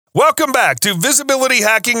Welcome back to Visibility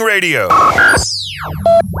Hacking Radio.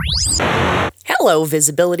 Hello,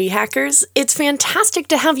 Visibility Hackers. It's fantastic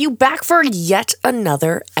to have you back for yet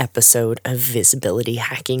another episode of Visibility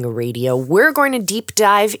Hacking Radio. We're going to deep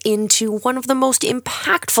dive into one of the most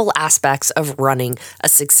impactful aspects of running a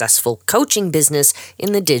successful coaching business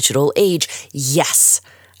in the digital age. Yes,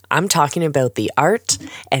 I'm talking about the art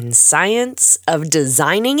and science of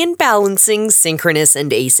designing and balancing synchronous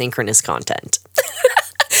and asynchronous content.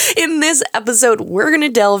 In this episode, we're going to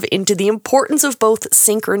delve into the importance of both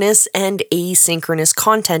synchronous and asynchronous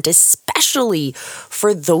content, especially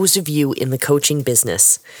for those of you in the coaching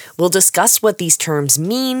business. We'll discuss what these terms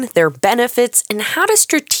mean, their benefits, and how to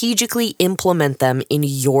strategically implement them in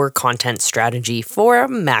your content strategy for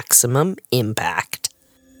maximum impact.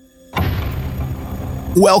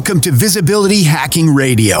 Welcome to Visibility Hacking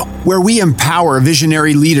Radio, where we empower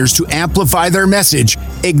visionary leaders to amplify their message,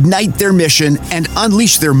 ignite their mission, and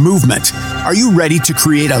unleash their movement. Are you ready to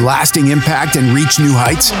create a lasting impact and reach new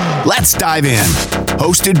heights? Let's dive in.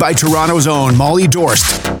 Hosted by Toronto's own Molly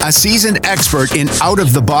Dorst, a seasoned expert in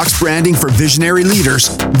out-of-the-box branding for visionary leaders,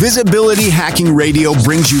 Visibility Hacking Radio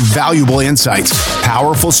brings you valuable insights,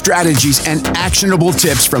 powerful strategies, and actionable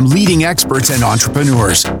tips from leading experts and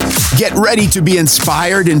entrepreneurs. Get ready to be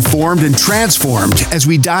inspired, informed, and transformed as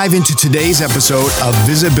we dive into today's episode of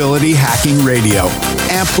Visibility Hacking Radio.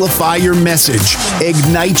 Amplify your message,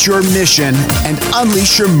 ignite your mission, and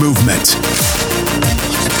unleash your movement.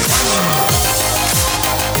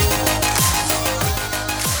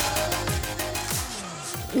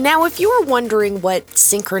 Now, if you are wondering what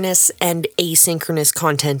synchronous and asynchronous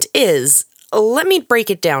content is, let me break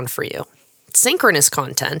it down for you. Synchronous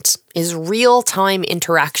content is real-time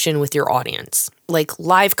interaction with your audience, like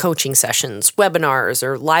live coaching sessions, webinars,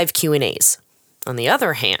 or live Q&As. On the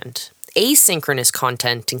other hand, asynchronous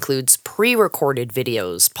content includes pre-recorded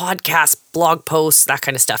videos, podcasts, blog posts, that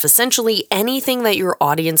kind of stuff. Essentially anything that your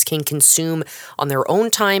audience can consume on their own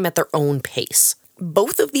time at their own pace.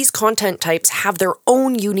 Both of these content types have their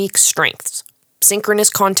own unique strengths.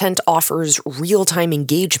 Synchronous content offers real-time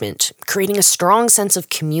engagement, creating a strong sense of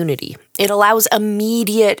community. It allows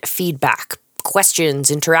immediate feedback,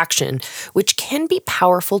 questions, interaction, which can be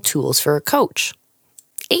powerful tools for a coach.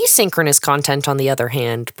 Asynchronous content, on the other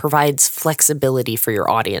hand, provides flexibility for your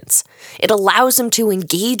audience. It allows them to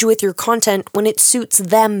engage with your content when it suits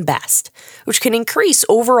them best, which can increase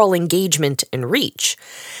overall engagement and reach.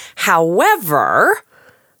 However,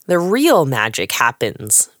 the real magic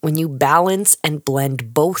happens when you balance and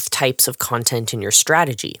blend both types of content in your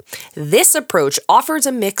strategy. This approach offers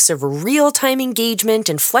a mix of real-time engagement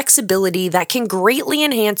and flexibility that can greatly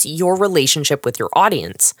enhance your relationship with your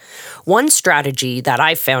audience. One strategy that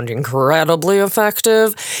I've found incredibly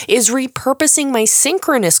effective is repurposing my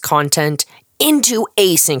synchronous content into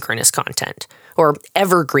asynchronous content, or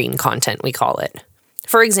evergreen content, we call it.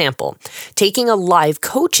 For example, taking a live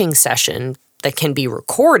coaching session that can be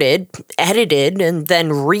recorded, edited, and then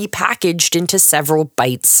repackaged into several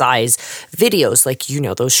bite-sized videos, like,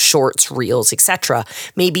 those shorts, reels, etc.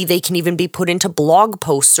 Maybe they can even be put into blog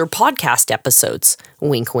posts or podcast episodes.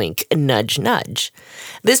 Wink, wink, nudge, nudge.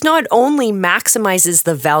 This not only maximizes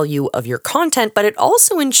the value of your content, but it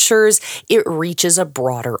also ensures it reaches a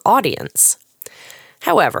broader audience.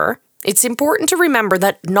 However, it's important to remember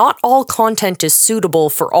that not all content is suitable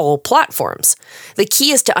for all platforms. The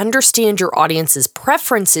key is to understand your audience's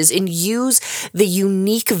preferences and use the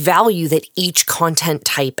unique value that each content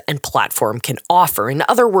type and platform can offer. In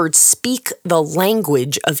other words, speak the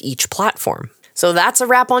language of each platform. So that's a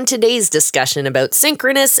wrap on today's discussion about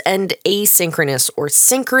synchronous and asynchronous, or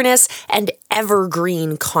synchronous and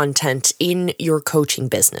evergreen content in your coaching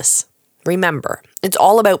business. Remember, it's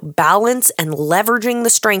all about balance and leveraging the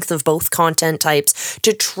strength of both content types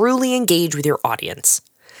to truly engage with your audience.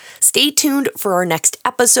 Stay tuned for our next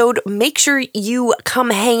episode. Make sure you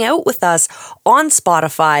come hang out with us on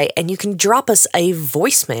Spotify, and you can drop us a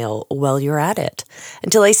voicemail while you're at it.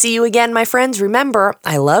 Until I see you again, my friends, remember,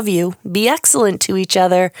 I love you, be excellent to each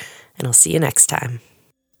other, and I'll see you next time.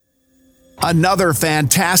 Another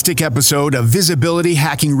fantastic episode of Visibility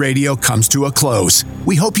Hacking Radio comes to a close.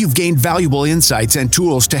 We hope you've gained valuable insights and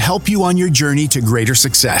tools to help you on your journey to greater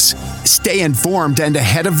success. Stay informed and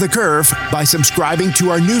ahead of the curve by subscribing to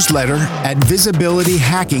our newsletter at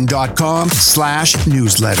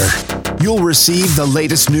visibilityhacking.com/newsletter. You'll receive the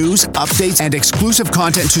latest news, updates, and exclusive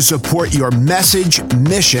content to support your message,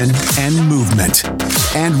 mission, and movement.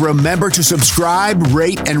 And remember to subscribe,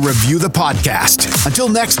 rate, and review the podcast. Until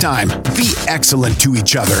next time, be excellent to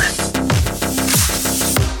each other.